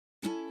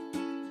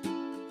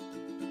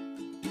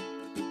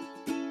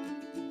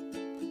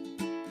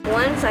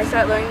Once I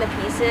start learning the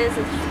pieces,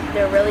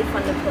 they're really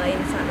fun to play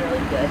and sound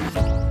really good.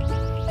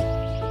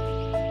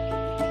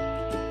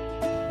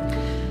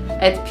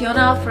 At Piano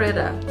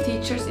Alpharetta,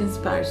 teachers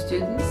inspire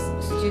students,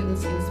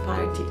 students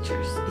inspire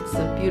teachers. It's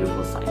a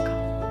beautiful cycle.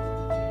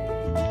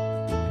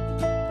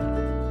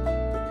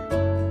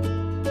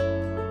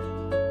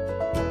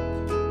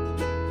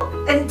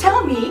 And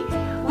tell me,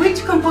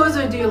 which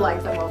composer do you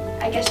like the most?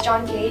 I guess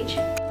John Cage.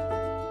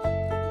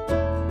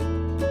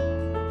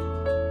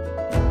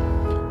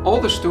 All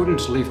the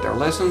students leave their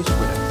lessons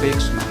with a big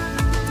smile.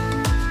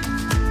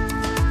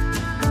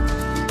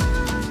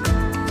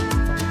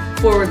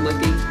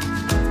 Forward-looking.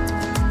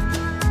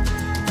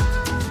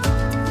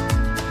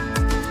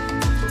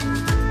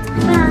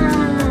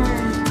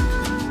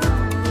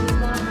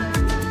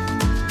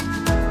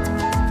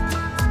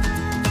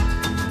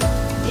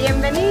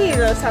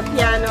 Bienvenidos a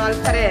Piano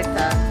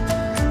Alpharetta.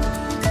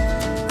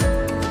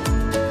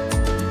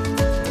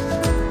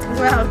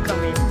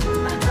 Welcoming.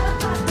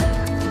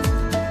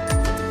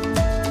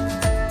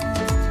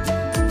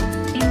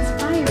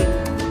 Inspiring.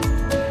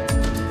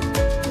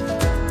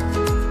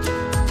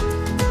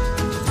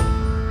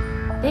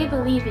 They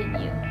believe in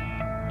you.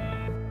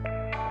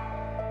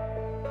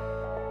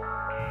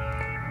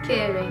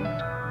 Caring.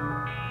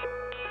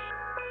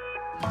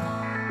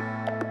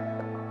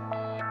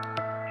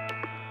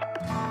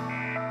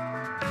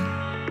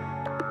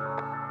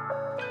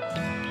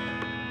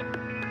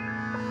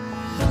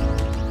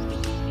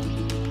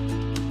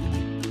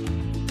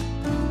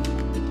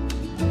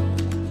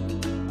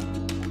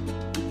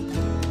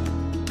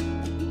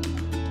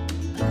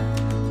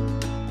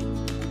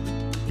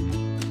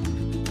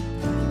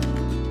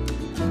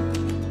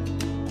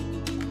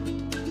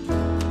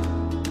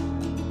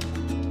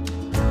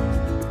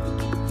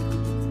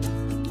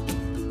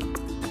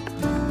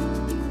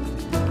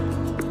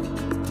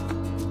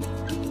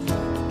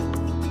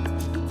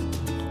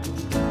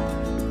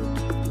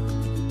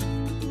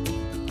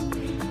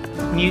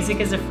 Music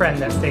is a friend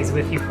that stays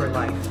with you for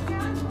life.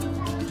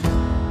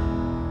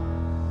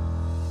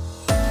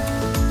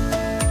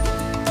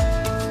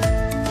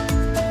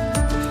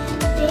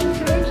 They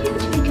encourage you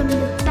to become the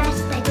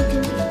best that you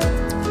can be.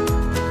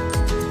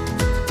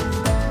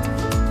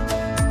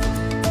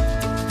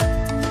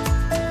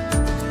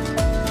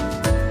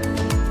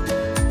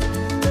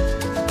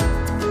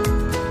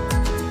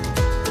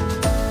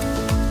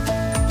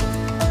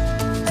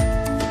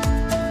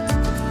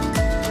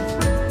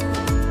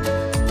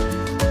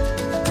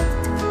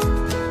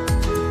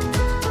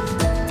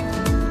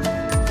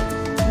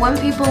 When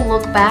people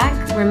look back,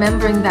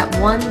 remembering that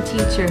one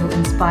teacher who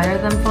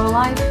inspired them for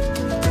life,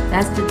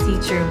 that's the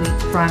teacher we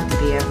strive to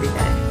be every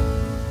day.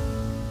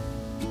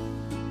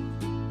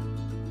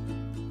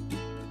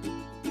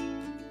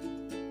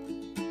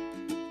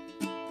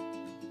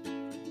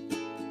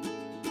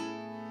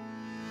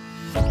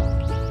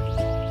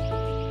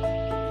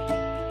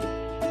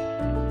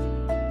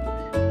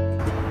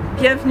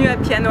 Bienvenue à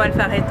Piano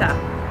Alpharetta.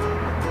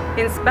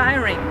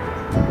 Inspiring.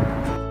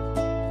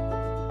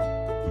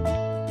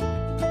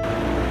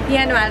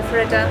 Piano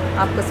Alpharetta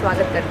आपको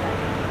स्वागत करता है।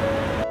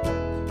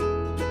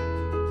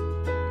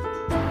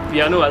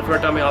 Piano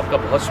Alpharetta में आपका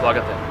बहुत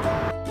स्वागत है।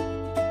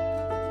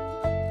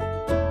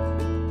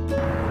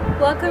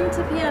 Welcome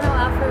to Piano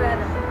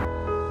Alpharetta.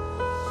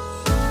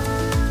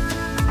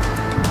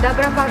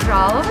 Добро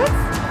пожаловать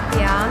в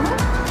Piano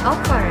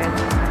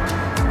Alpharetta.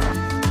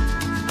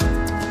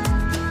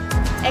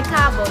 E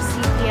cabo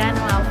si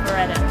Piano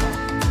Alpharetta.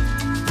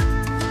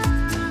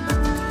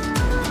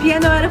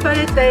 Piano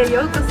Alpharetta에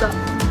요우코소.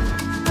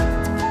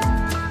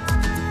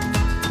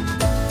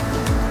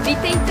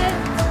 Vítejte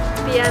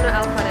Piano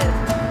Alpharetta.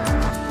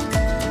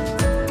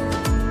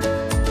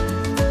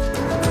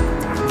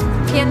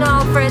 Piano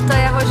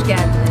Alpharetta'ya hoş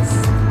geldiniz.